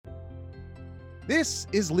This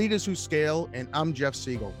is Leaders Who Scale, and I'm Jeff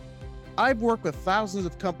Siegel. I've worked with thousands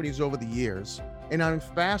of companies over the years, and I'm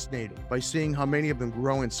fascinated by seeing how many of them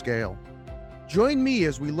grow and scale. Join me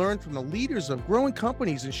as we learn from the leaders of growing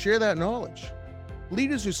companies and share that knowledge.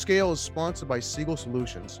 Leaders Who Scale is sponsored by Siegel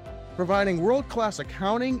Solutions, providing world-class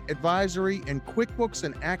accounting, advisory, and QuickBooks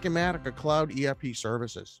and Acumatica Cloud ERP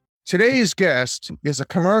services. Today's guest is a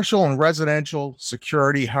commercial and residential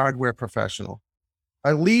security hardware professional,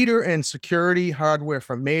 a leader in security hardware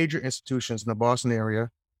for major institutions in the Boston area.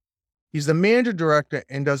 He's the manager director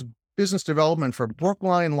and does business development for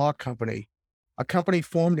Brookline Lock Company, a company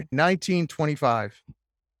formed in 1925.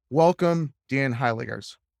 Welcome, Dan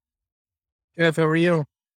Heyligers. Jeff, how are you?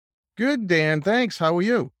 Good, Dan. Thanks. How are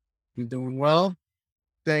you? I'm doing well.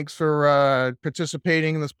 Thanks for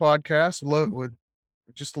participating in this podcast. Would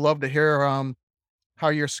just love to hear how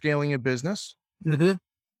you're scaling your business. Mm-hmm.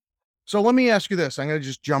 So let me ask you this. I'm going to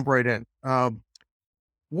just jump right in.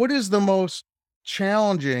 What is the most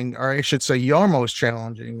challenging, or I should say your most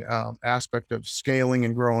challenging aspect of scaling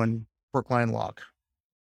and growing Brookline Lock?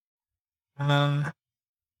 That's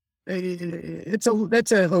a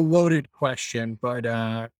loaded question, but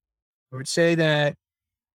I would say that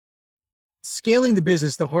scaling the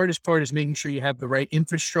business, the hardest part is making sure you have the right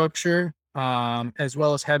infrastructure, as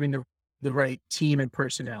well as having the right team and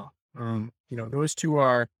personnel. Those two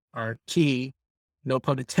are key, no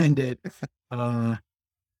pun intended,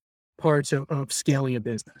 parts of scaling a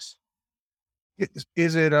business.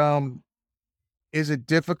 Is it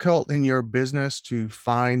difficult in your business to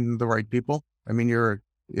find the right people? I mean,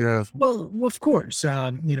 Well, of course,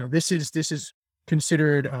 this is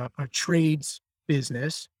considered a trades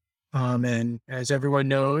business. And as everyone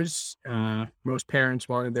knows, most parents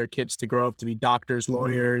wanted their kids to grow up to be doctors,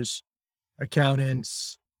 lawyers,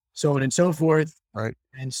 accountants, so on and so forth. right.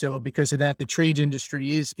 And so because of that, the trades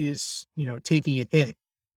industry is taking a hit.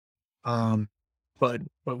 But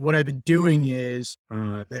what I've been doing is,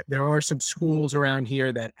 there are some schools around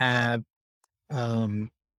here that have,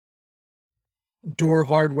 door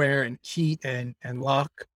hardware and key and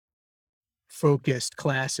lock focused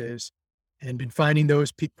classes, and been finding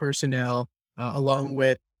those personnel, along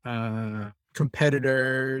with,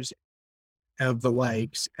 competitors of the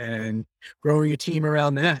likes, and growing a team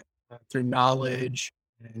around that, through knowledge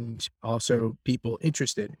and also people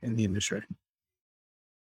interested in the industry.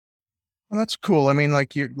 Well, that's cool. I mean,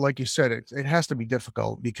 like you said, it has to be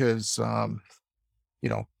difficult because,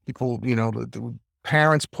 people, the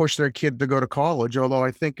parents push their kid to go to college. Although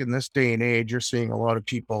I think in this day and age, you're seeing a lot of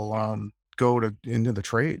people, go into the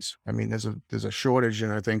trades. I mean, there's a shortage.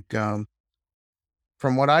 And I think,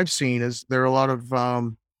 from what I've seen is there are a lot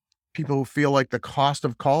of, people who feel like the cost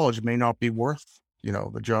of college may not be worth,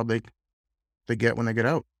 the job they get when they get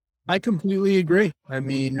out. I completely agree. I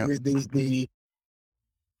mean, Yeah. the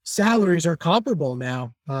salaries are comparable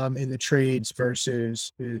now, in the trades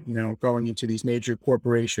versus, going into these major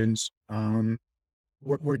corporations.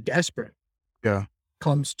 We're desperate. Yeah.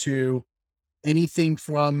 Comes to anything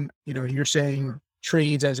from, you're saying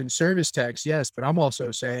trades as in service techs, yes, but I'm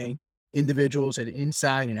also saying individuals in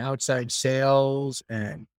inside and outside sales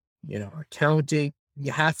and, accounting.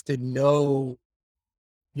 You have to know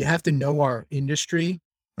our industry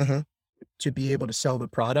Mhm. to be able to sell the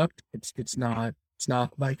product. It's not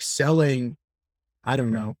like selling, I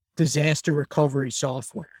don't know, disaster recovery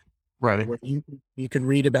software, Right. where you can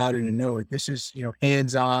read about it and know it. This is,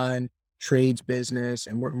 hands-on trades business,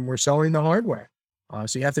 and we're selling the hardware.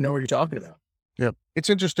 So you have to know what you're talking about. Yep.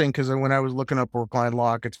 It's interesting because when I was looking up Brookline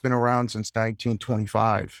Lock, it's been around since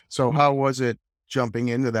 1925. So how was it jumping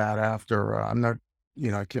into that after, I'm not,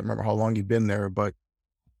 I can't remember how long you've been there, but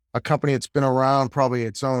a company that's been around, probably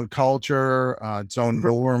its own culture, its own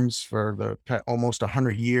norms for almost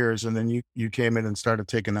 100 years. And then you came in and started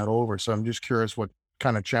taking that over. So I'm just curious what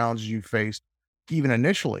kind of challenges you faced even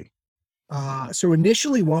initially. So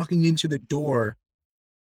initially walking into the door,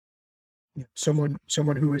 someone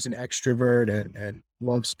who is an extrovert and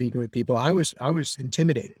loves speaking with people, I was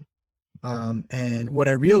intimidated. And what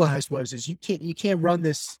I realized is you can't run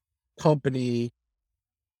this company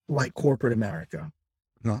like corporate America.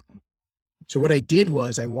 No. So what I did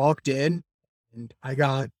was I walked in and I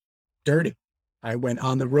got dirty. I went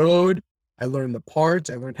on the road. I learned the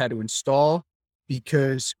parts. I learned how to install,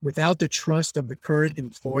 because without the trust of the current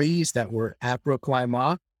employees that were at Brookline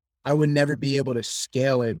Lock, I would never be able to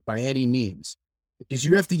scale it by any means, because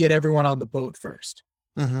you have to get everyone on the boat first.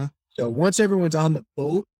 Mm-hmm. So once everyone's on the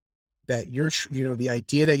boat, that the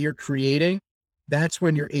idea that you're creating, that's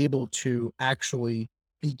when you're able to actually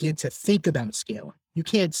begin to think about scaling. You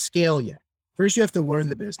can't scale yet. First, you have to learn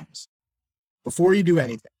the business. before you do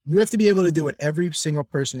anything. You have to be able to do what every single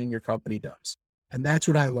person in your company does. And that's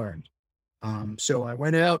what I learned. So I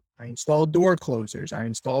went out, I installed door closers, I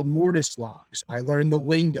installed mortise locks, I learned the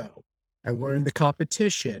lingo, I learned the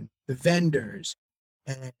competition, the vendors.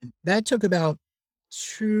 And that took about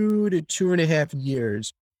 2 to 2.5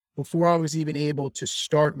 years before I was even able to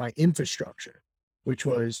start my infrastructure, which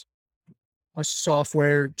was a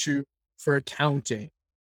software for accounting,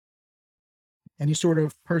 any sort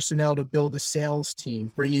of personnel to build a sales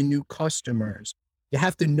team, bring in new customers. You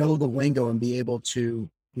have to know the lingo and be able to,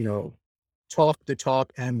 talk the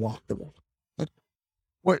talk and walk the walk.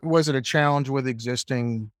 What was it, a challenge with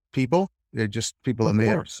existing people? They're just people in Of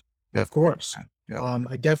the course. Yeah. Of course. Yeah.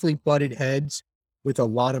 I definitely butted heads with a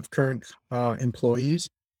lot of current employees,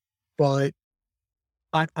 but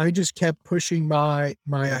I just kept pushing my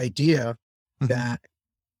idea that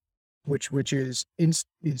which is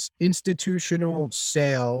institutional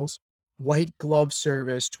sales, white glove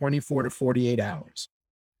service, 24 to 48 hours.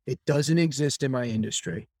 It doesn't exist in my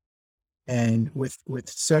industry. And with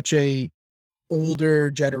such a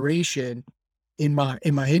older generation in my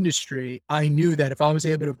industry, I knew that if I was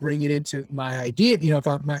able to bring it into my idea, if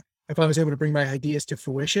I was able to bring my ideas to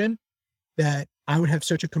fruition, that I would have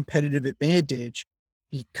such a competitive advantage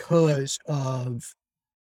because of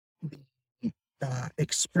the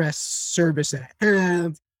express service that I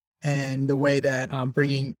have and the way that I'm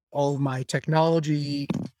bringing all of my technology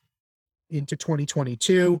into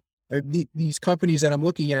 2022. These companies that I'm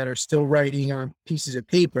looking at are still writing on pieces of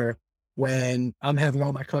paper when I'm having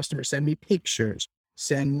all my customers send me pictures,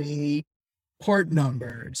 send me part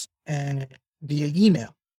numbers and via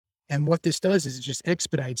email. And what this does is it just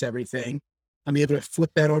expedites everything. I'm able to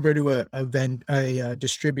flip that over to a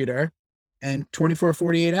distributor, and 24 or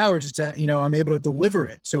 48 hours, it's I'm able to deliver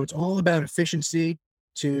it. So it's all about efficiency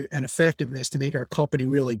and effectiveness to make our company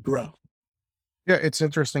really grow. Yeah, it's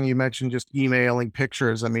interesting you mentioned just emailing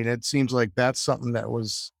pictures. I mean, it seems like that's something that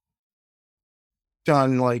was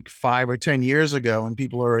done like 5 or 10 years ago, and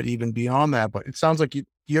people are even beyond that. But it sounds like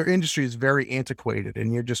your industry is very antiquated,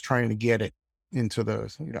 and you're just trying to get it into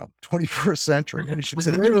the 21st century. I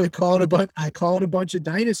literally I call it a bunch of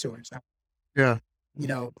dinosaurs. Yeah.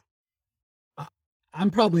 I'm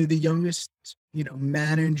probably the youngest,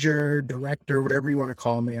 manager, director, whatever you want to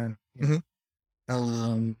call me on,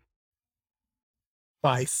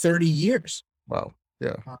 by 30 years. Wow.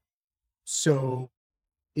 Yeah. So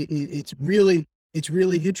it's really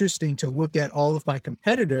interesting to look at all of my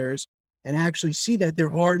competitors and actually see that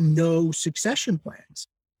there are no succession plans,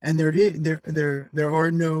 and there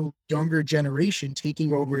are no younger generation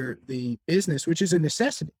taking over the business, which is a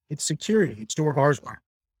necessity. It's security. It's door hardware.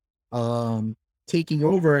 Taking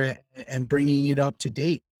over it and bringing it up to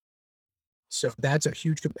date. So that's a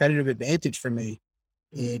huge competitive advantage for me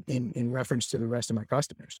in reference to the rest of my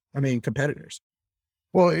competitors.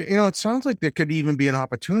 Well, it sounds like there could even be an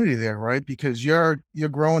opportunity there, right? Because you're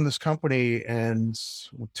growing this company and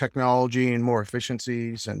with technology and more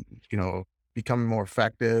efficiencies and, becoming more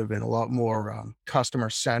effective and a lot more customer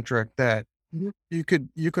centric, that you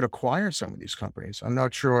could acquire some of these companies. I'm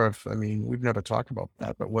not sure we've never talked about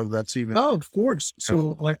that, but whether that's even. Oh, of course.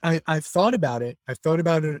 So like I've thought about it. I've thought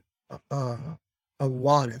about it a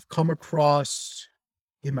lot. I've come across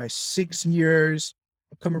in my 6 years,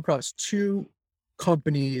 I've come across 2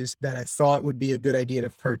 companies that I thought would be a good idea to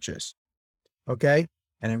purchase. Okay.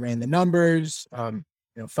 And I ran the numbers.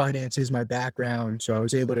 Finance is my background. So I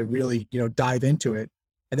was able to really, dive into it.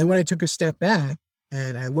 And then when I took a step back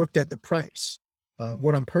and I looked at the price,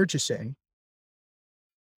 what I'm purchasing,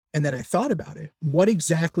 and then I thought about it, what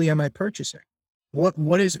exactly am I purchasing? What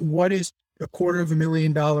is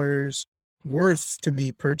 $250,000 worth to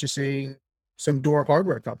me purchasing some door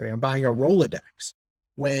hardware company? I'm buying a Rolodex.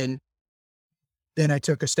 Then I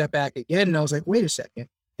took a step back again and I was like, wait a second,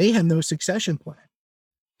 they have no succession plan.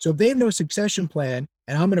 So if they have no succession plan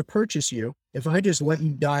and I'm going to purchase you, if I just let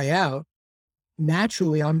you die out,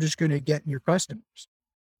 naturally, I'm just going to get your customers.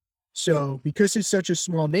 So because it's such a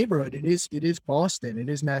small neighborhood, it is Boston, it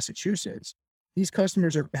is Massachusetts. These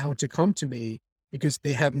customers are bound to come to me because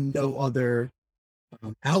they have no other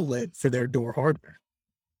outlet for their door hardware.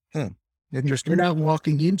 Interesting. You're not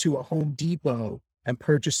walking into a Home Depot and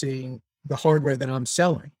purchasing the hardware that I'm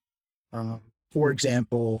selling. For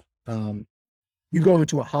example, you go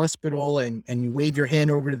into a hospital and you wave your hand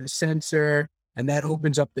over to the sensor and that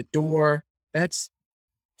opens up the door. That's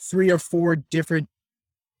 3 or 4 different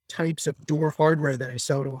types of door hardware that I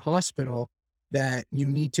sell to a hospital that you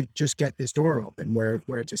need to just get this door open, where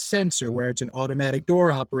it's a sensor, where it's an automatic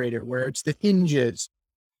door operator, where it's the hinges.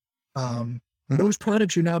 Those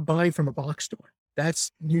products you're not buying from a box store.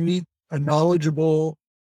 You need a knowledgeable,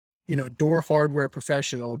 door hardware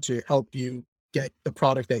professional to help you get the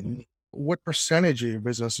product that you need. What percentage of your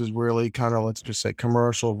business is really kind of, let's just say,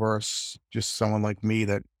 commercial versus just someone like me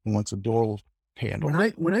that wants a door handle?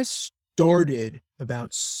 When I started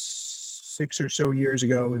about 6 or so years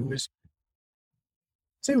ago, it was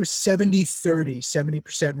 70-30,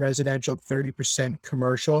 70% residential, 30%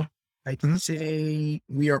 commercial. I'd Mhm. say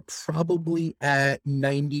we are probably at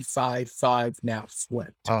 95-5 now,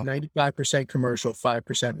 flipped. Oh, 95% commercial,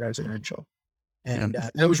 5% residential. yeah. And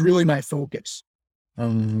that was really my focus.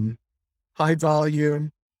 Um, High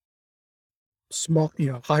volume, small,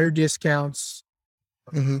 higher discounts,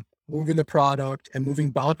 Hmm. moving the product and moving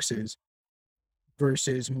boxes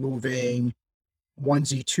versus moving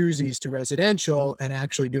onesie twosies to residential and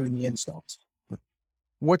actually doing the installs.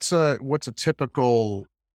 What's a typical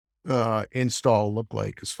install look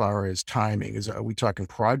like as far as timing? Are we talking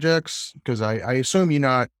projects? Because I assume you're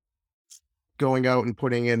not going out and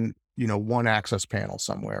putting in, one access panel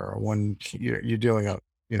somewhere, or one, you're doing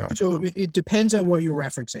So it depends on what you're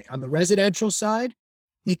referencing. On the residential side,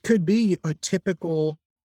 it could be a typical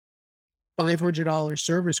 $500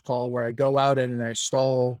 service call where I go out and I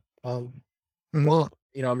install a Mhm. lock.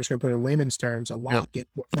 I'm just going to put it in layman's terms, a Yeah. lock at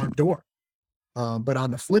the front door. But on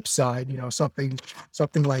the flip side,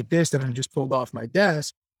 something like this that I just pulled off my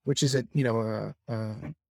desk, which is a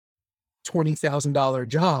 $20,000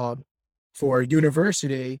 job for a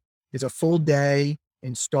university, is a full day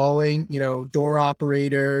installing, door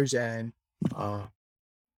operators and uh,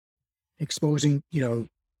 exposing,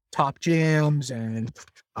 top jams and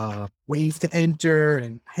wave to enter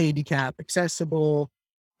and handicap accessible.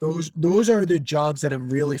 Those are the jobs that I'm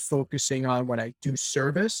really focusing on when I do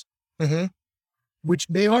service, Hmm. which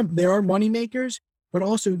they are money makers, but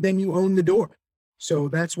also then you own the door. So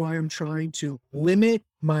that's why I'm trying to limit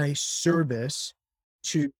my service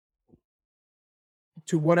to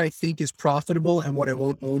what I think is profitable and what I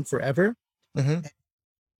won't own forever. Hmm.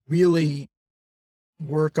 Really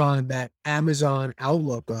work on that Amazon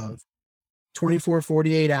outlook of 24,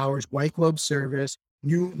 48 hours, white glove service.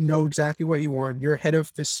 You know exactly what you want. You're head of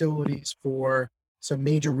facilities for some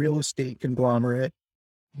major real estate conglomerate.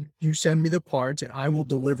 You send me the parts and I will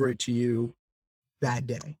deliver it to you that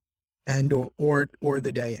day and or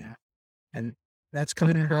the day after. And that's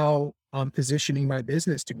kind of how I'm positioning my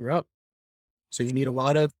business to grow. So you need a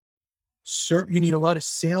lot of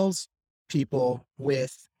sales people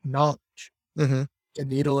with knowledge, Hmm. a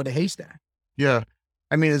needle in a haystack. Yeah.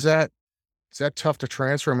 I mean, is that tough to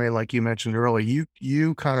transfer? I mean, like you mentioned earlier,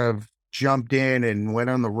 you kind of jumped in and went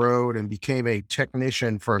on the road and became a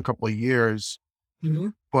technician for a couple of years.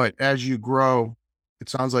 Mhm. But as you grow, it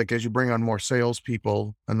sounds like as you bring on more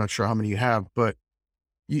salespeople, I'm not sure how many you have, but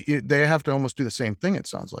they have to almost do the same thing. It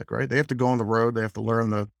sounds like, right? They have to go on the road. They have to learn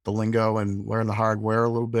the lingo and learn the hardware a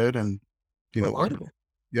little bit, and you A know, lot of it.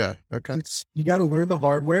 yeah, okay, You got to learn the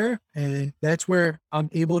hardware, and that's where I'm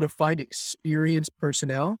able to find experienced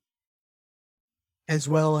personnel as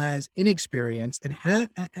well as inexperienced, and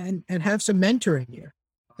have some mentoring here.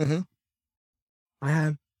 hmm, I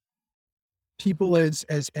have people as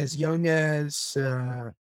young as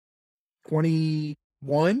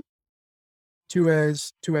 21 to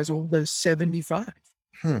as old as 75.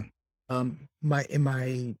 hmm, My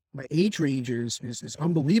age range is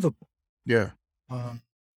unbelievable. yeah, Um,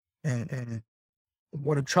 and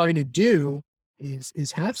what I'm trying to do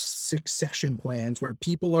is have succession plans where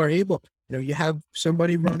people are able, you have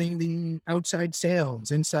somebody running the outside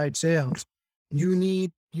sales, inside sales. You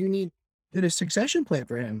need a succession plan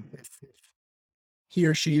for him. If he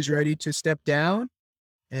or she is ready to step down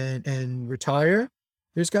and retire,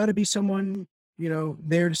 there's got to be someone,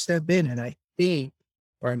 there to step in. And I think,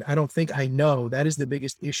 or I don't think, I know that is the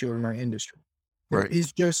biggest issue in our industry. There right,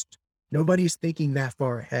 is just nobody's thinking that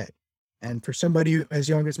far ahead. And for somebody as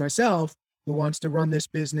young as myself who wants to run this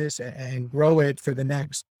business and grow it for the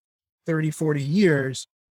next 30, 40 years,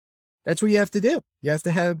 that's what you have to do. You have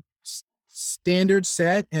to have standards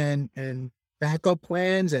set and backup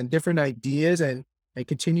plans and different ideas and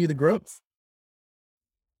continue the growth.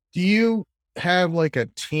 Do you have like a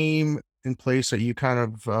team in place that you kind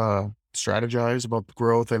of strategize about the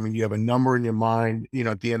growth? I mean, you have a number in your mind,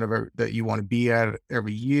 at the end of it that you want to be at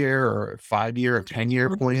every year, or a 5 year or 10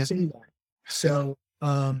 year plan? So,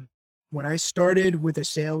 when I started with a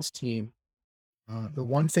sales team, the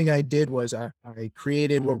one thing I did was I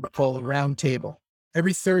created what we call a round table.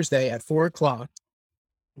 Every Thursday at 4 o'clock,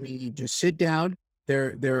 we just sit down.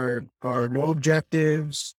 There are no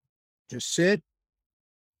objectives. Just sit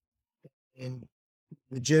and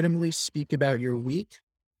legitimately speak about your week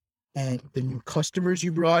and the new customers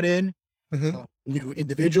you brought in, Hmm. new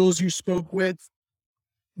individuals you spoke with,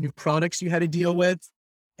 new products you had to deal with.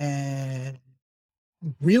 And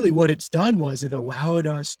really what it's done was it allowed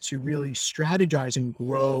us to really strategize and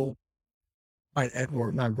grow,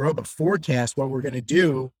 or not grow, but forecast what we're going to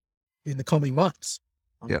do in the coming months.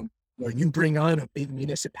 Yeah. When you bring on a big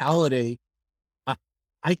municipality, I,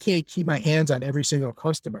 I can't keep my hands on every single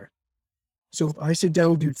customer. So if I sit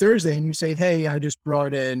down with you Thursday and you say, hey, I just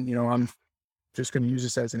brought in, I'm just going to use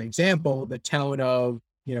this as an example, the town of,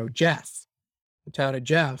 the town of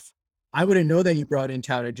Jeff. I wouldn't know that you brought in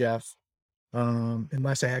town of Jeff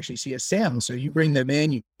unless I actually see a sale. So you bring them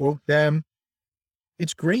in, you quote them.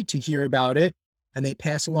 It's great to hear about it. And they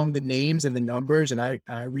pass along the names and the numbers. And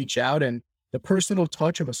I reach out, and the personal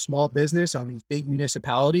touch of a small business on these big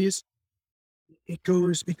municipalities, it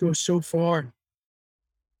goes so far.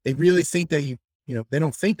 They really think that they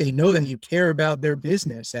don't think they know that you care about their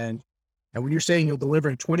business. And when you're saying you'll deliver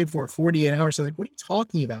in 24, 48 hours, they're like, what are you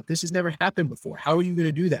talking about? This has never happened before. How are you going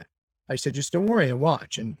to do that? I said, just don't worry and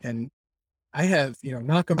watch. And I have,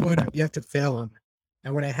 knock on wood, I've yet to fail on that.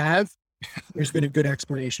 And when I have, there's been a good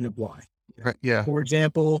explanation of why. Right. Yeah. For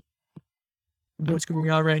example, what's going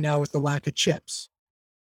on right now with the lack of chips.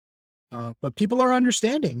 But people are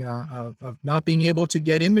understanding of not being able to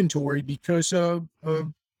get inventory because of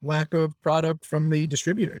lack of product from the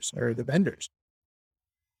distributors or the vendors.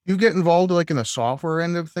 You get involved like in the software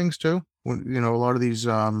end of things too? When, a lot of these,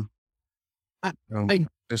 I,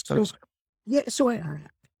 systems. So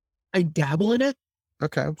I dabble in it.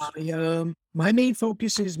 Okay. My main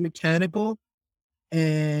focus is mechanical,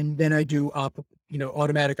 and then I do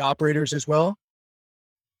automatic operators as well.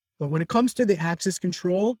 But when it comes to the access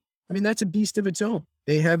control, that's a beast of its own.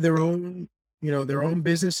 They have their own, their own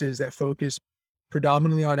businesses that focus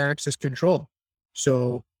predominantly on access control.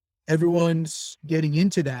 So everyone's getting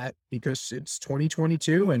into that because it's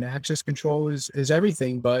 2022 and access control is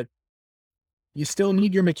everything, but you still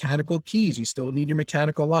need your mechanical keys. You still need your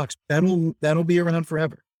mechanical locks. That'll be around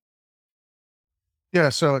forever. Yeah.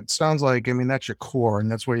 So it sounds like, that's your core, and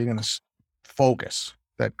that's where you're going to focus,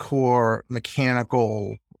 that core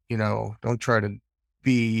mechanical, don't try to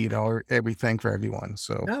be, everything for everyone.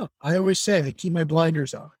 So no, I always say I keep my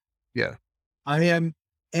blinders on. Yeah. I am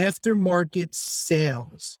aftermarket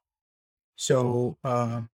sales. So,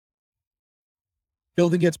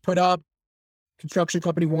 building gets put up, construction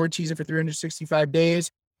company warranties it for 365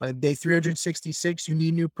 days. By day 366, you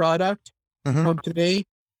need new product. Come to me.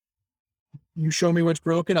 You show me what's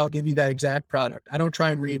broken, I'll give you that exact product. I don't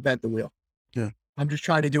try and reinvent the wheel. Yeah. I'm just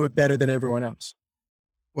trying to do it better than everyone else.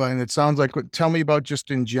 Well, and it sounds like, tell me about just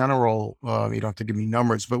in general, you don't have to give me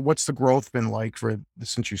numbers, but what's the growth been like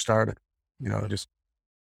since you started? You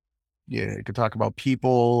could talk about people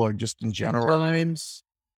or just in general.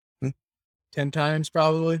 10 times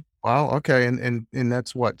probably. Wow. Okay. And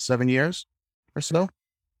that's what, 7 years or so?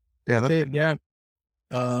 Yeah.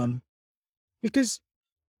 Yeah. Because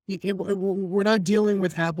we're not dealing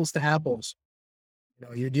with apples to apples.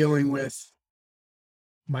 You're dealing with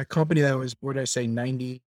my company that was, what did I say,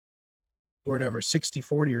 90, or whatever, 60-40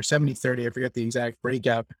 or 70-30. I forget the exact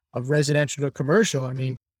breakout of residential to commercial.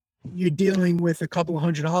 You're dealing with a couple of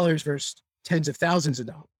 $100 versus tens of thousands of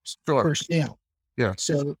dollars per sale. Yeah.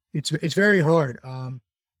 So it's very hard.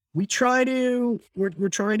 We're trying to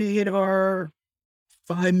hit our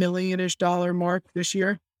 $5 million-ish mark this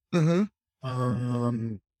year.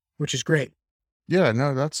 Which is great. Yeah,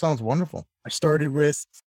 no, that sounds wonderful. I started with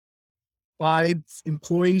 5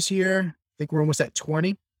 employees here. I think we're almost at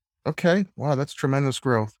 20. Okay. Wow. That's tremendous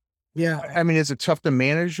growth. Yeah. Is it tough to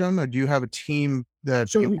manage them, or do you have a team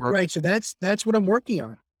that? Right. So that's what I'm working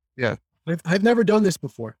on. Yeah. I've never done this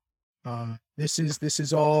before. This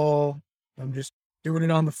is all, I'm just doing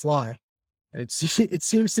it on the fly. It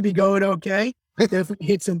seems to be going okay. Definitely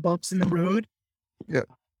hit some bumps in the road. Yeah.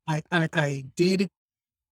 I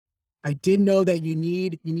did know that you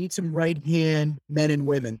need some right hand men and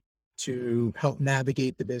women to help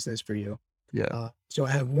navigate the business for you. Yeah. So I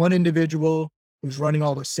have one individual who's running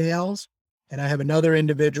all the sales, and I have another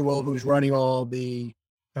individual who's running all the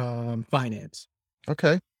finance.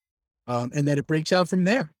 Okay. And then it breaks out from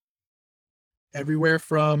there. Everywhere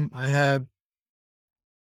from, I have,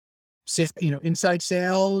 inside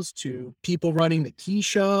sales to people running the key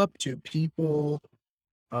shop to people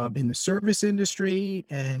in the service industry.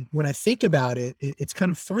 And when I think about it, it's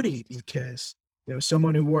kind of funny because,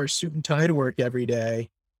 someone who wore a suit and tie to work every day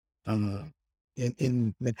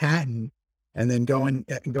in Manhattan, and then going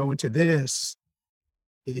to this,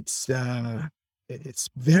 it's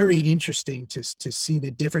very interesting to see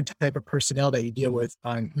the different type of personnel that you deal with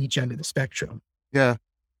on each end of the spectrum. Yeah.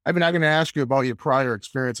 I'm going to ask you about your prior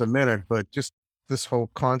experience in a minute, but just this whole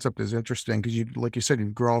concept is interesting because you, like you said,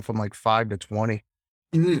 you've grown from like 5 to 20,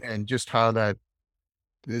 Mhm. and just how that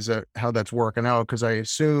how that's working out. Because I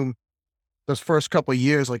assume those first couple of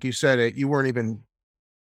years, like you said, you weren't even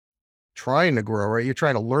trying to grow, right? You're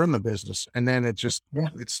trying to learn the business, and then Yeah.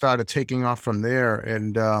 it started taking off from there,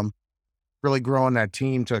 and really growing that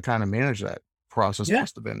team to kind of manage that process Yeah.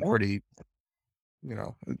 must have been Yeah. pretty, you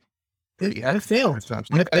know, pretty I hectic failed. at times.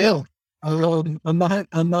 I Okay. failed. I'm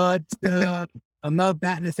not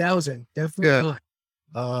batting 1,000. Definitely Yeah. not.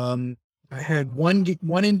 Um, I had one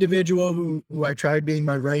individual who I tried being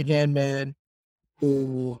my right hand man,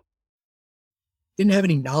 who didn't have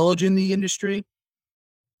any knowledge in the industry.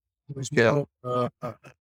 He was Yeah. more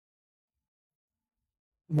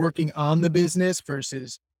working on the business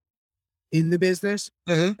versus in the business.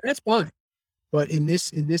 Mhm. That's fine. But in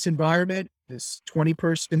this environment, this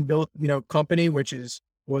 20-person built, company, which was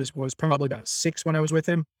probably about six when I was with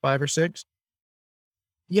him, 5 or 6.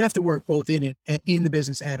 You have to work both in the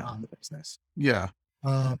business and on the business. Yeah.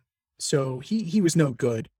 Um, so he was no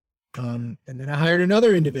good. And then I hired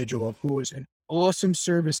another individual who was an awesome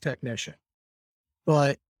service technician,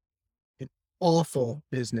 but an awful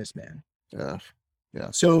businessman. Yeah.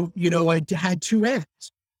 Yeah. So, had two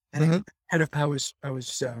ends, and Mhm.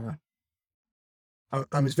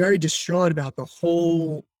 I was very distraught about the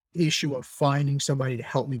whole issue of finding somebody to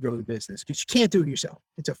help me grow the business, because you can't do it yourself.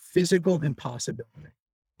 It's a physical impossibility.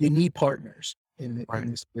 You need partners Right. in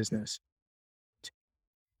this business.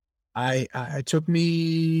 It took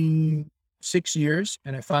me 6 years,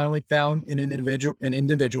 and I finally found an individual,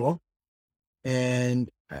 and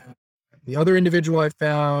the other individual I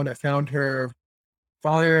found her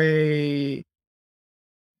probably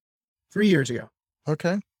 3 years ago,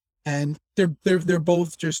 Okay. and they're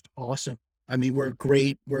both just awesome. I mean, we're a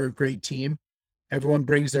great team. Everyone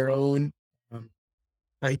brings their own um,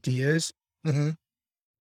 ideas. Mhm.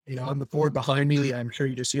 On the board behind me, I'm sure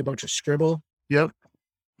you just see a bunch of scribble. Yep.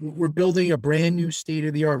 We're building a brand new state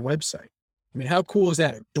of the art website. I mean, how cool is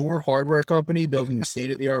that? A door hardware company building a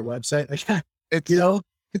state of the art website. Like, you It's know, it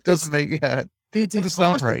it's doesn't make yeah, it doesn't it's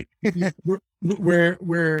sound awesome. right. We're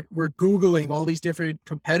Googling all these different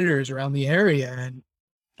competitors around the area, and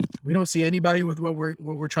we don't see anybody with what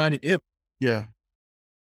we're trying to do. Yeah.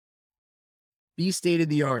 Be state of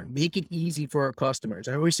the art. Make it easy for our customers.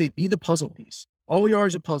 I always say, be the puzzle piece. All we are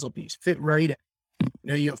is a puzzle piece. Fit right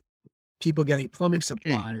in. You have people getting plumbing Key.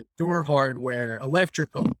 supply, door hardware,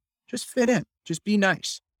 electrical. Just fit in. Just be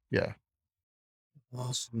nice. Yeah.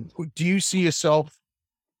 Awesome. Do you see yourself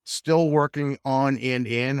still working on and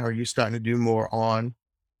in? Or are you starting to do more on,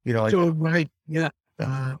 like So right, yeah.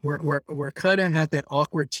 yeah. We're kind of at that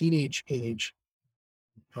awkward teenage age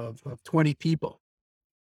of 20 people,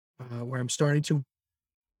 where I'm starting to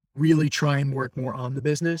really try and work more on the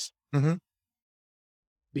business, Mhm.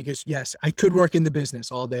 because yes, I could work in the business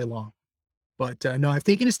all day long, but no, I've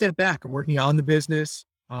taken a step back. I'm working on the business.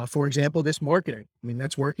 For example, this marketing. I mean,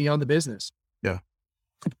 that's working on the business. Yeah.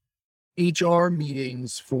 HR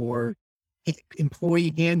meetings for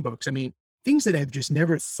employee handbooks. I mean, things that I've just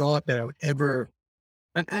never thought that I would ever.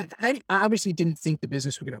 I obviously didn't think the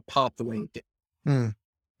business was going to pop the way it did, Mm.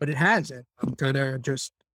 but it has. And I'm kind of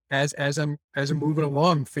just as I'm moving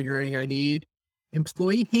along, figuring I need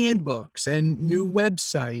employee handbooks and new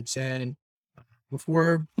websites. And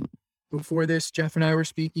before before this, Jeff and I were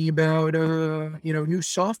speaking about new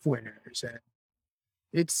softwares, and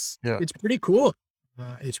Yeah. it's pretty cool.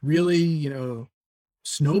 It's really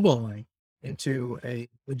snowballing into a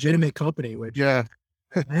legitimate company, which Yeah.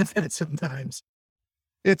 I laugh at sometimes.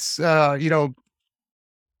 It's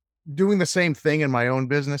doing the same thing in my own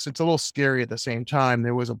business. It's a little scary at the same time.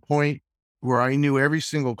 There was a point where I knew every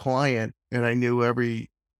single client and I knew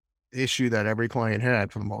every issue that every client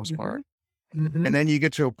had for the most part. Mhm. Mhm. And then you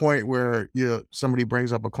get to a point where somebody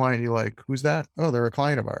brings up a client, you're like, "Who's that?" "Oh, they're a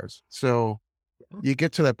client of ours." So you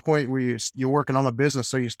get to that point where you're working on the business,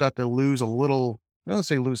 so you start to lose a little. I don't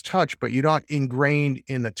say lose touch, but you're not ingrained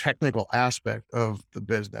in the technical aspect of the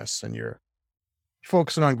business, and you're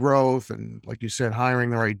focusing on growth and, like you said,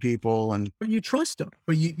 hiring the right people. And But you trust them.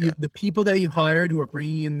 But yeah, the people that you hired who are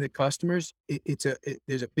bringing in the customers,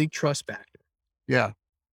 there's a big trust factor. yeah,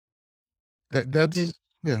 Then, that's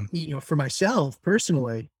yeah, for myself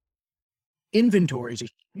personally, inventory is a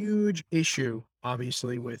huge issue,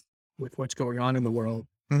 obviously, with what's going on in the world.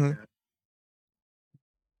 hmm Uh,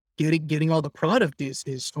 Getting all the product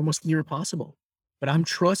is almost near impossible. But I'm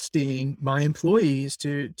trusting my employees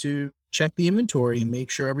to check the inventory and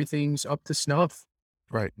make sure everything's up to snuff.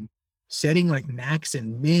 right, Setting like max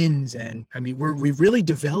and mins, and I mean, we've really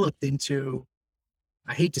developed into,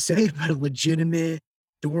 I hate to say it, but a legitimate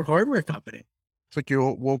door hardware company. It's like you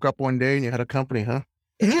woke up one day and you had a company, huh?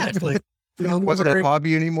 Yeah, it's like, I'm Wasn't a ordering,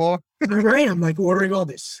 hobby anymore. right. I'm like ordering all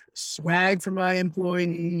this swag for my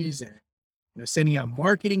employees and sending out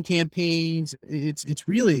marketing campaigns. It's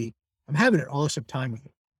really, I'm having an awesome time with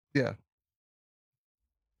it. Yeah.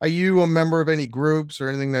 Are you a member of any groups or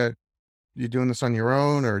anything that you're doing this on your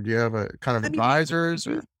own, or do you have a kind of I mean, advisors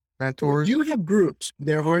or we mentors? do have groups.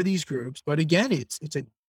 There are these groups, but again, it's a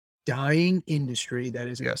dying industry that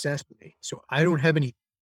is a Yeah, necessity. So I don't have any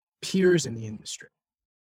peers in the industry.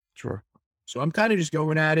 sure. So I'm kind of just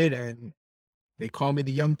going at it, and they call me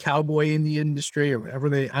the young cowboy in the industry or whatever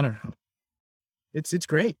I don't know. It's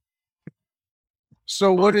great.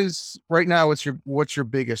 So what is right now, what's your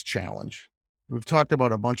biggest challenge? We've talked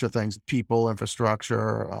about a bunch of things, people,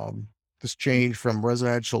 infrastructure, this change from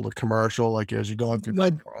residential to commercial, like as you're going through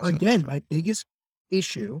But the process. again, my biggest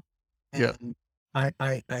issue, Yeah. and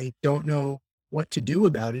I don't know what to do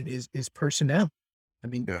about it, is personnel. I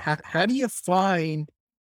mean, Yeah. how do you find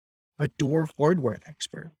a door hardware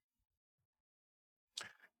expert?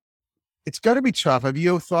 It's got to be tough. Have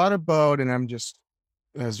you thought about, and I'm just,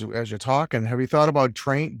 as you're talking, have you thought about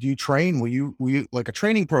do you train? Will you like a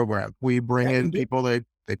training program? Will you bring Yeah, we in do. people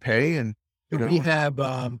they pay and, So you we know,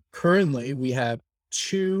 have currently we have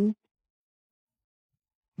two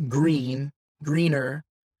greener,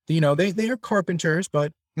 they are carpenters,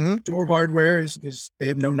 but mhm, door hardware is they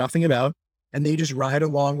have know nothing about, and they just ride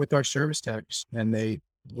along with our service techs and they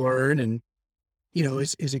learn. And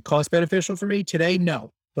is it cost beneficial for me today?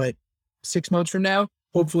 No, but 6 months from now,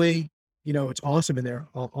 hopefully, it's awesome and they're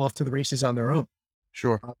off to the races on their own.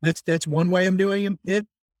 sure. That's one way I'm doing it.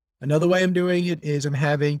 Another way I'm doing it is I'm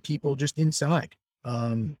having people just inside,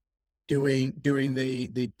 um, doing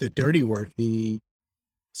the dirty work, the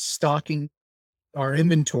stocking our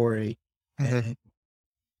inventory. Mhm, And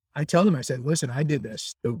I tell them, I said, listen, I did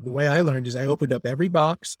this. The way I learned is I opened up every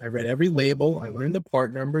box, I read every label, I learned the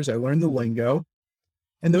part numbers, I learned the lingo.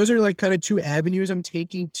 And those are like kind of two avenues I'm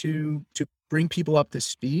taking to bring people up to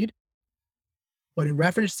speed. But in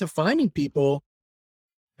reference to finding people,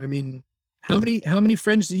 I mean, how many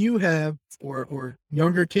friends do you have, or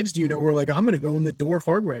younger kids do you know who are like, I'm going to go in the door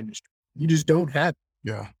hardware industry? You just don't have,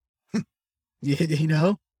 yeah. you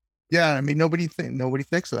know. Yeah, I mean, nobody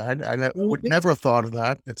thinks of that. Well, Would never have thought of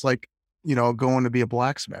that. It's like, going to be a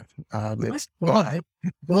blacksmith. yes,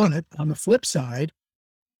 but on the flip side,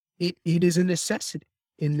 it is a necessity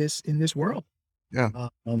in this world. Yeah.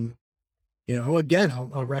 Um, again,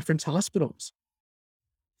 I'll reference hospitals.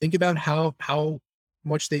 Think about how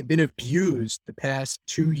much they've been abused the past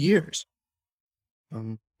 2 years,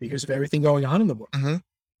 because of everything going on in the world, Mhm.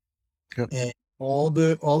 Yep. and all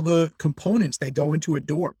the components that go into a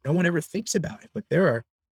door. No one ever thinks about it, but there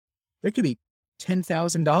could be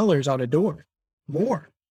 $10,000 on a door, more,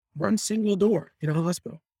 one single door in a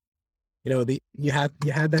hospital. You have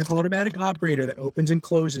that automatic operator that opens and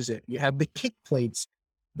closes it. You have the kick plates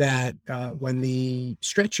that, when the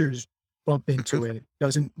stretchers bump Mhm. into it,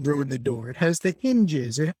 doesn't ruin the door. It has the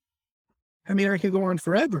hinges. I mean, I could go on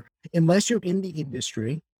forever. Unless you're in the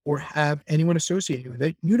industry or have anyone associated with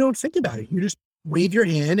it, you don't think about it. You just wave your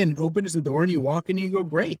hand and it opens the door and you walk in and you go,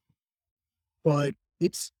 great. But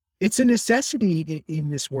it's a necessity in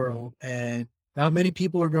this world, and not many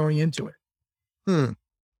people are going into it. Hmm.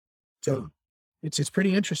 So it's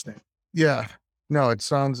pretty interesting. Yeah. No, it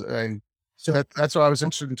sounds, So that's why I was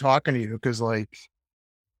interested in talking to you because, like,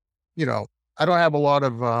 I don't have a lot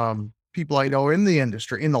of people I know in the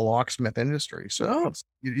industry, in the locksmith industry. So no,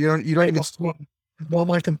 you don't right. even. While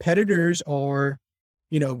my competitors are,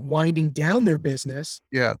 winding down their business,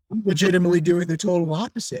 Yeah. I'm legitimately doing the total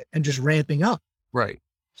opposite and just ramping up. Right.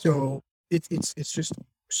 So it's just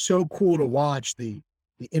so cool to watch the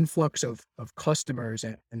influx of customers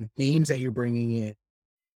and names that you're bringing in,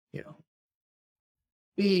 you know,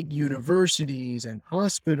 big universities and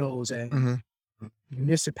hospitals and Hmm.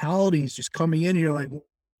 municipalities just coming in. And you're like,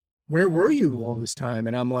 where were you all this time?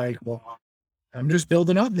 And I'm like, well, I'm just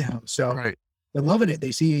building up now. So Right. they're loving it.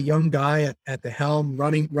 They see a young guy at the helm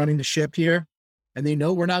running the ship here, and they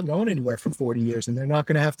know we're not going anywhere for 40 years, and they're not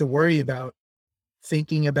going to have to worry about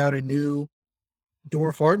thinking about a new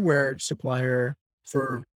door hardware supplier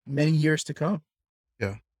for many years to come.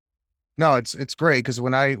 Yeah. No, it's great because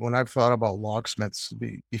when I've thought about locksmiths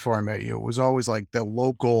before I met you, it was always like the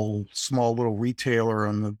local small little retailer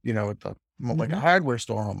on the, at the, like a Mhm. hardware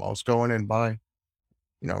store almost, go in and buy,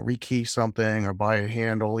 rekey something or buy a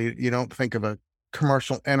handle. You don't think of a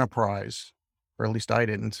commercial enterprise, or at least I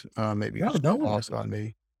didn't. Maybe it No, was no one lost does. on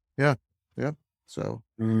me. Yeah. Yeah. So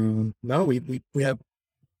No, we have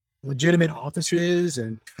legitimate offices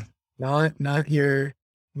and not your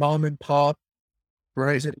mom and pop.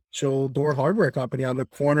 Right. residential door hardware company on the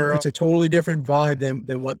corner. It's a totally different vibe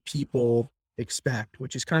than what people expect,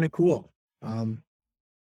 which is kind of cool. Um,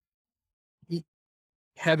 e-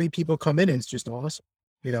 Having people come in is just awesome.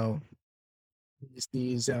 You know,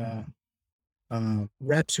 these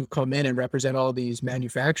reps who come in and represent all these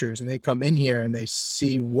manufacturers, and they come in here and they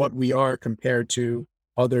see what we are compared to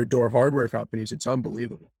other door hardware companies. It's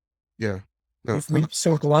unbelievable. Yeah. No, If we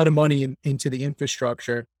sunk a lot of money into the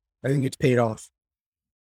infrastructure, I think it's paid off.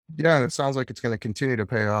 yeah, and it sounds like it's going to continue to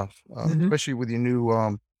pay off, especially with your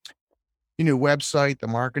new website, the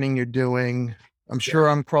marketing you're doing. I'm sure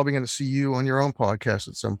I'm probably going to see you on your own podcast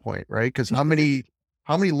at some point, right? Because how many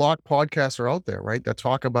lock podcasts are out there, right? That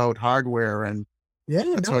talk about hardware and Yeah,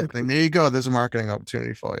 that sort of thing. There you go. There's a marketing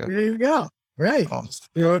opportunity for you. there you go. Right. Oh,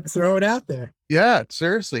 Throw it out there. yeah,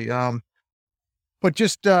 seriously. But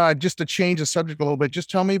just to change the subject a little bit,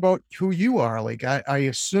 just tell me about who you are. Like, I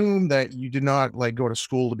assume that you did not like go to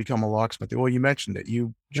school to become a locksmith. Well, you mentioned it.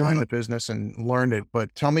 You joined the business and learned it,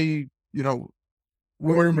 but tell me,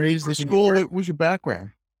 Born and raised in New York. what was your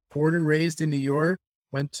background? Born and raised in New York.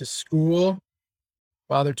 Went to school.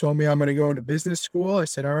 Father told me I'm going to go into business school. I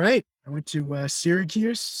said, all right. I went to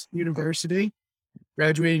Syracuse University.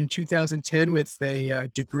 Graduated in 2010 with a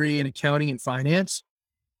degree in accounting and finance.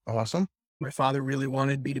 Awesome. My father really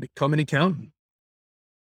wanted me to become an accountant.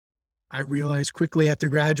 I realized quickly after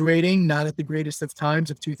graduating, not at the greatest of times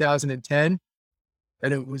of 2010,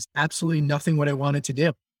 that it was absolutely nothing what I wanted to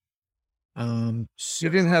do. You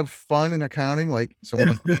didn't have fun in accounting? Like, so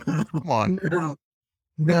come on.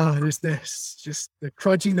 No, there's this, just the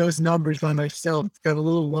crunching those numbers by myself. It's got a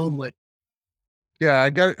little lonely. Yeah,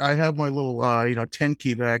 I have my little, 10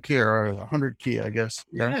 key back here, or 100 key, I guess.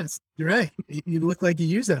 Yeah, Yes, you're right. You look like you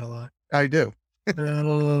use that a lot. I do.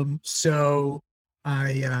 So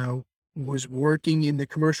I was working in the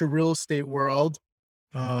commercial real estate world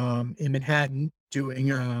in Manhattan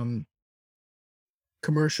doing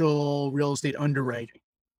commercial real estate underwriting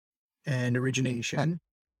and origination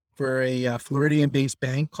for a Floridian-based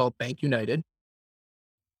bank called Bank United.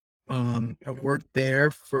 I worked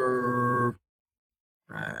there for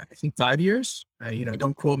I think 5 years.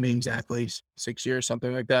 Don't quote me exactly, 6 years,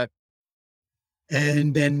 something like that.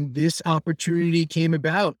 And then this opportunity came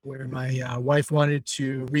about where my wife wanted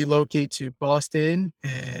to relocate to Boston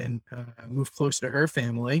and move closer to her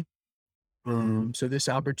family. So this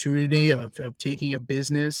opportunity of taking a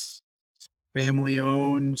business, family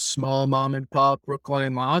owned, small mom and pop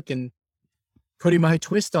Brookline lock, and putting my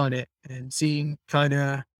twist on it and seeing kind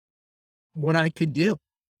of what I could do.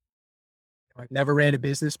 I've never ran a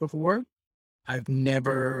business before. I've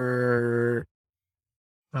never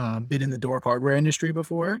been in the door hardware industry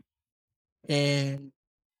before. And,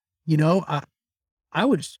 I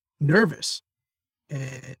was nervous,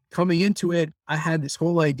 and coming into it, I had this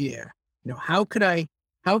whole idea, how could I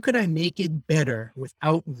make it better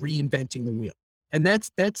without reinventing the wheel? And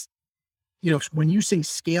that's, when you say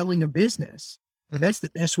scaling a business, that's the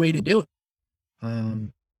best way to do it.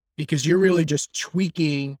 Because you're really just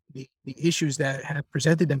tweaking the issues that have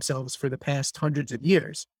presented themselves for the past hundreds of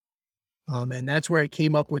years. And that's where I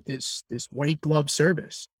came up with this white glove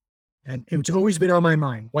service. And it's always been on my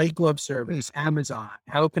mind, white glove service, Amazon.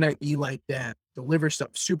 How can I be like that? Deliver stuff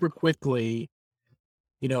super quickly,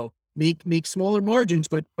 make smaller margins,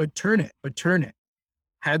 but turn it,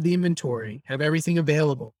 have the inventory, have everything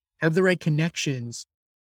available, have the right connections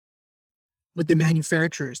with the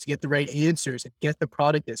manufacturers to get the right answers and get the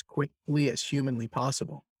product as quickly as humanly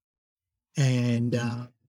possible. And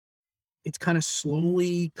it's kind of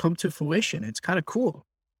slowly come to fruition. It's kind of cool.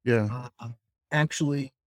 Yeah.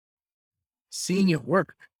 Actually seeing it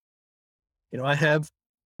work. I have,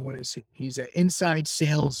 what is he? He's an inside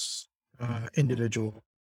sales individual.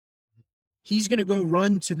 He's going to go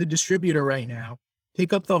run to the distributor right now,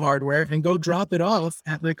 pick up the hardware and go drop it off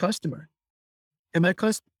at the customer. And my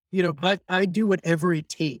customer, I do whatever it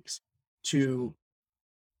takes to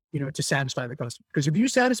satisfy the customer. Because if you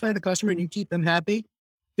satisfy the customer and you keep them happy,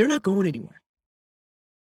 they're not going anywhere.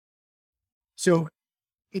 So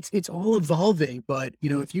it's all evolving, but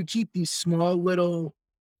if you keep these small little,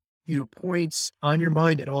 points on your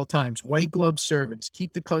mind at all times, white glove service,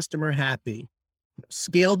 keep the customer happy,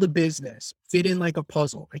 scale the business, fit in like a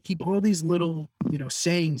puzzle. I keep all these little,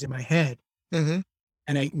 sayings in my head, and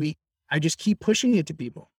I just keep pushing it to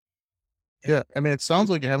people. Yeah. I mean, it sounds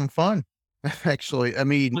like you're having fun. Actually, I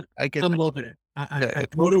mean, I'm loving it. I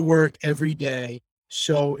go to work every day,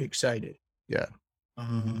 so excited. Yeah.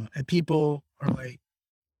 And people are like,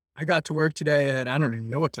 I got to work today at, I don't even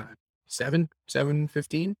know what time,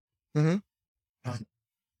 7:15.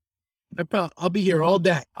 I'll be here all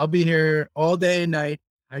day. I'll be here all day and night.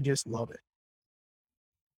 I just love it.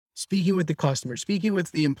 Speaking with the customers, speaking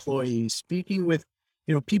with the employees, speaking with,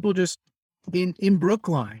 people just in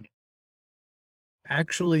Brookline,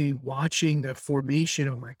 actually watching the formation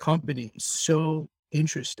of my company is so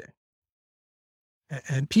interesting.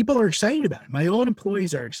 And people are excited about it. My own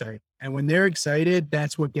employees are excited. And when they're excited,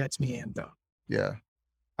 that's what gets me amped up. Yeah.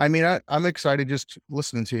 I mean, I'm excited just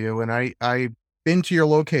listening to you, and I've been to your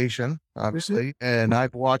location, obviously, and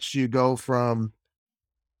I've watched you go from,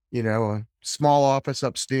 a small office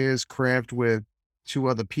upstairs cramped with two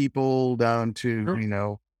other people down to,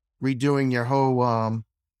 redoing your whole,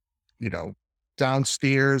 you know,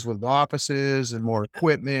 downstairs with offices and more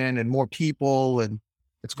equipment and more people. And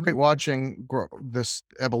it's great watching this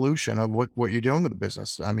evolution of what you're doing with the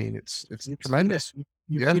business. I mean, it's tremendous.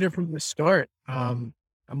 You've Yeah. seen it from the start. I'm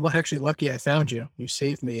actually lucky I found you. You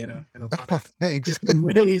saved me in a lot of Thanks. different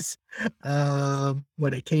ways.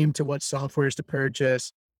 When it came to what softwares to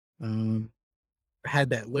purchase, I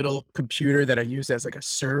had that little computer that I used as like a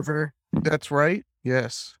server. That's right.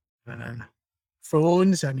 Yes. Uh,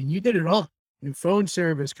 Phones. I mean, you did it all. Your phone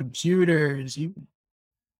service, computers.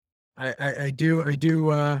 I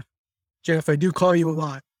do, Jeff. I do call you a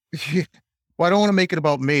lot. Well, I don't want to make it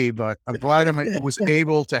about me, but I'm glad I was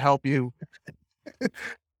able to help you.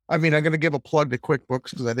 I mean, I'm going to give a plug to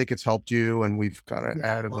QuickBooks because I think it's helped you, and we've kind of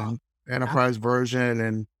added an enterprise version,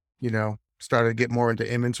 and started to get more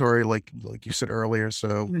into inventory, like you said earlier.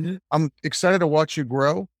 So I'm excited to watch you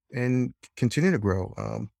grow and continue to grow.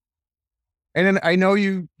 And then I know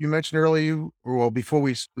you mentioned earlier, before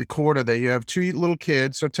we recorded, that you have two little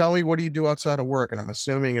kids. So tell me, what do you do outside of work? And I'm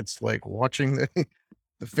assuming it's like watching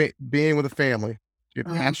being with a family. Do you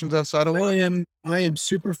have passions outside of work? I am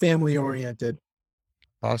super family oriented,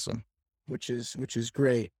 Awesome. which is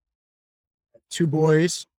great. Two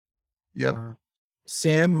boys. Yep.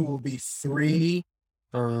 Sam, who will be 3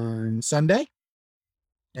 on Sunday.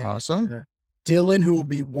 and, Awesome. Dylan, who will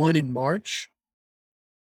be 1 in March.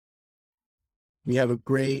 We have a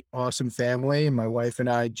great, awesome family. My wife and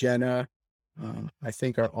I, Jenna, I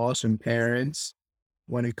think are awesome parents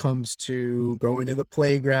when it comes to going to the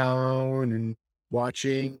playground and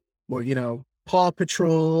watching, Paw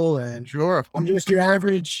Patrol. And Sure. I'm just your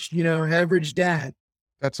average dad,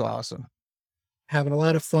 That's awesome. having a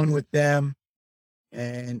lot of fun with them.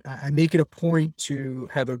 And I make it a point to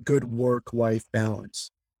have a good work-life balance.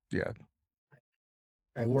 Yeah.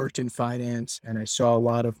 I worked in finance, and I saw a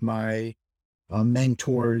lot of my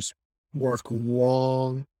mentors work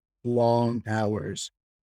long, long hours,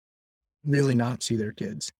 really not see their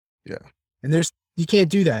kids. Yeah. And you can't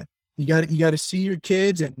do that. You got to see your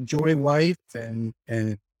kids and enjoy life and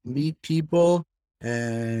meet people.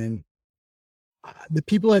 And the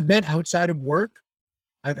people I've met outside of work,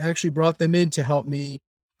 I've actually brought them in to help me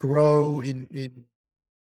grow in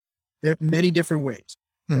many different ways.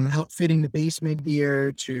 From outfitting the basement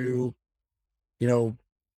gear to,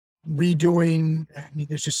 redoing. I mean,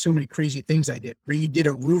 there's just so many crazy things I did. Redid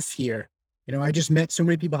a roof here. I just met so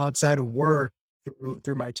many people outside of work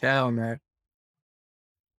through my town that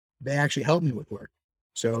they actually helped me with work.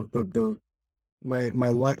 So my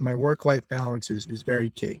work-life balance is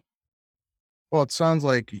very key. Well, it sounds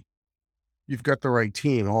like you've got the right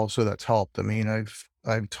team also that's helped. I mean,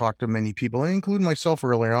 I've talked to many people, including myself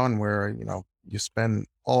early on, where, you spend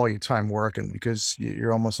all your time working because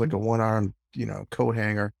you're almost like a one-armed, coat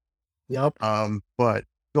hanger. Yep. But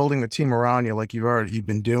building a team around you, like you've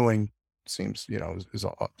been doing, seems, is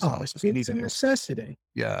awesome. It's a necessity.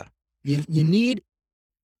 Yeah. You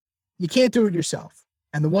can't do it yourself.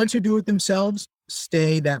 And the ones who do it themselves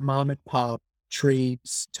stay that mom and pop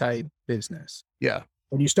trades type business. Yeah.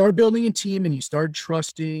 When you start building a team and you start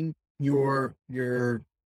trusting your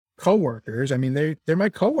coworkers, I mean, they're my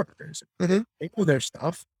coworkers. They know their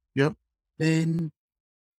stuff. Yep. Then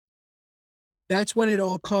that's when it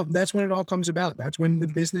all comes about. That's when the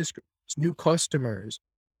business grows, new customers,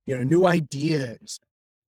 new ideas.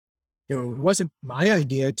 It wasn't my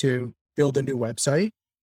idea to build a new website,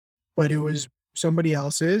 but it was somebody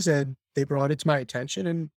else's, and they brought it to my attention,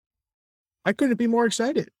 and I couldn't be more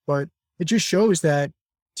excited. But it just shows that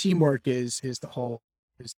teamwork is the whole.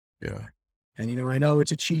 Yeah. And, I know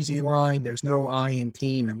it's a cheesy line. There's no I in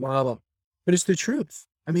team and blah, blah, but it's the truth.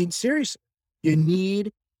 I mean, seriously, you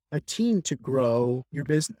need a team to grow your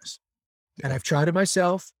business. And I've tried it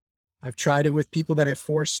myself. I've tried it with people that I've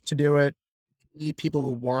forced to do it. You need people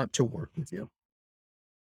who want to work with you.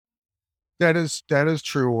 That is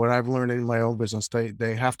true. What I've learned in my own business,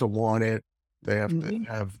 they have to want it. They have to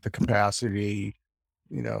have the capacity,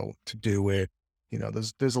 to do it.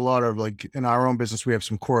 there's a lot of, like, in our own business, we have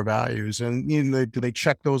some core values, and do they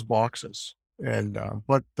check those boxes? And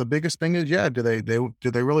but the biggest thing is, do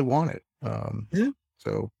they really want it? Yeah.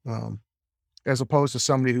 So as opposed to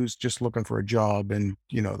somebody who's just looking for a job, and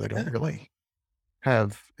they don't really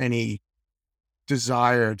have any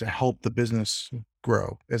desire to help the business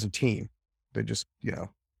grow as a team. They're just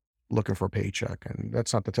looking for a paycheck, and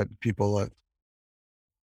that's not the type of people that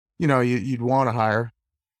you'd want to hire.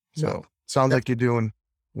 So sounds like you're doing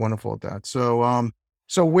wonderful at that. So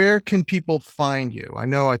where can people find you?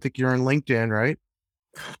 I think you're on LinkedIn, right?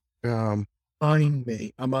 Find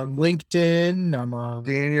me. I'm on LinkedIn. I'm on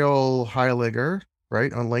Daniel Heiliger,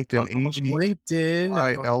 right? On LinkedIn. LinkedIn.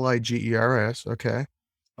 Hligers. Okay.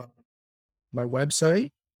 My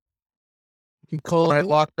website. You can call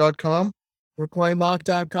clientlock.com. or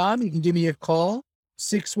clientlock.com. You can give me a call.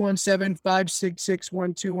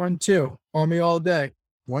 617-566-1212. Call me all day.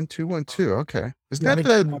 1212. Okay. Isn't that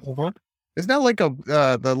like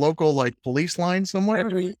the local, like, police line somewhere?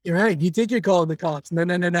 You're right. You think you're calling the cops. No.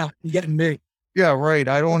 You're getting me. Yeah, right.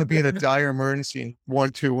 I don't want to be in a dire emergency in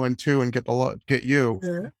 1212 and get you.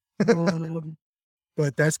 Yeah.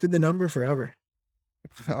 But that's been the number forever.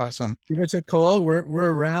 Awesome. Give us a call. We're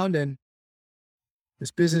around, and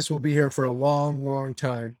this business will be here for a long, long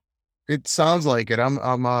time. It sounds like it. I'm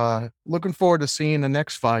looking forward to seeing the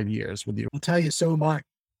next 5 years with you. I'll tell you, so much.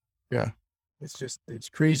 Yeah. It's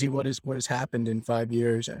crazy what has happened in 5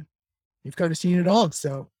 years, and you've kind of seen it all.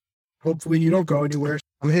 So hopefully you don't go anywhere.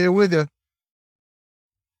 I'm here with you.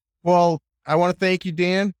 Well, I want to thank you,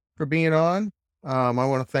 Dan, for being on. I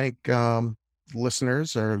want to thank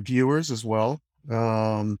listeners or viewers as well.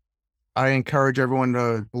 I encourage everyone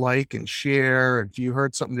to like and share. If you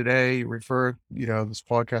heard something today, refer this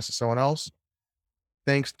podcast to someone else.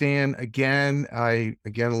 Thanks, Dan. Again, I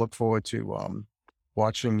look forward to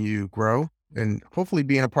watching you grow and hopefully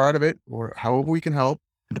being a part of it, or however we can help.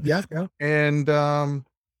 Yeah. And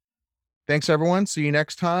thanks, everyone. See you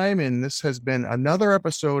next time. And this has been another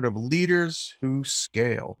episode of Leaders Who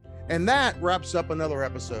Scale. And that wraps up another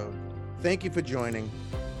episode. Thank you for joining.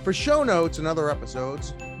 For show notes and other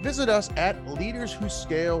episodes, visit us at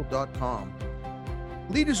leaderswhoscale.com.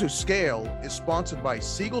 Leaders Who Scale is sponsored by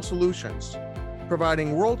Siegel Solutions,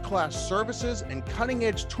 providing world-class services and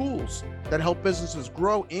cutting-edge tools that help businesses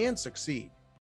grow and succeed.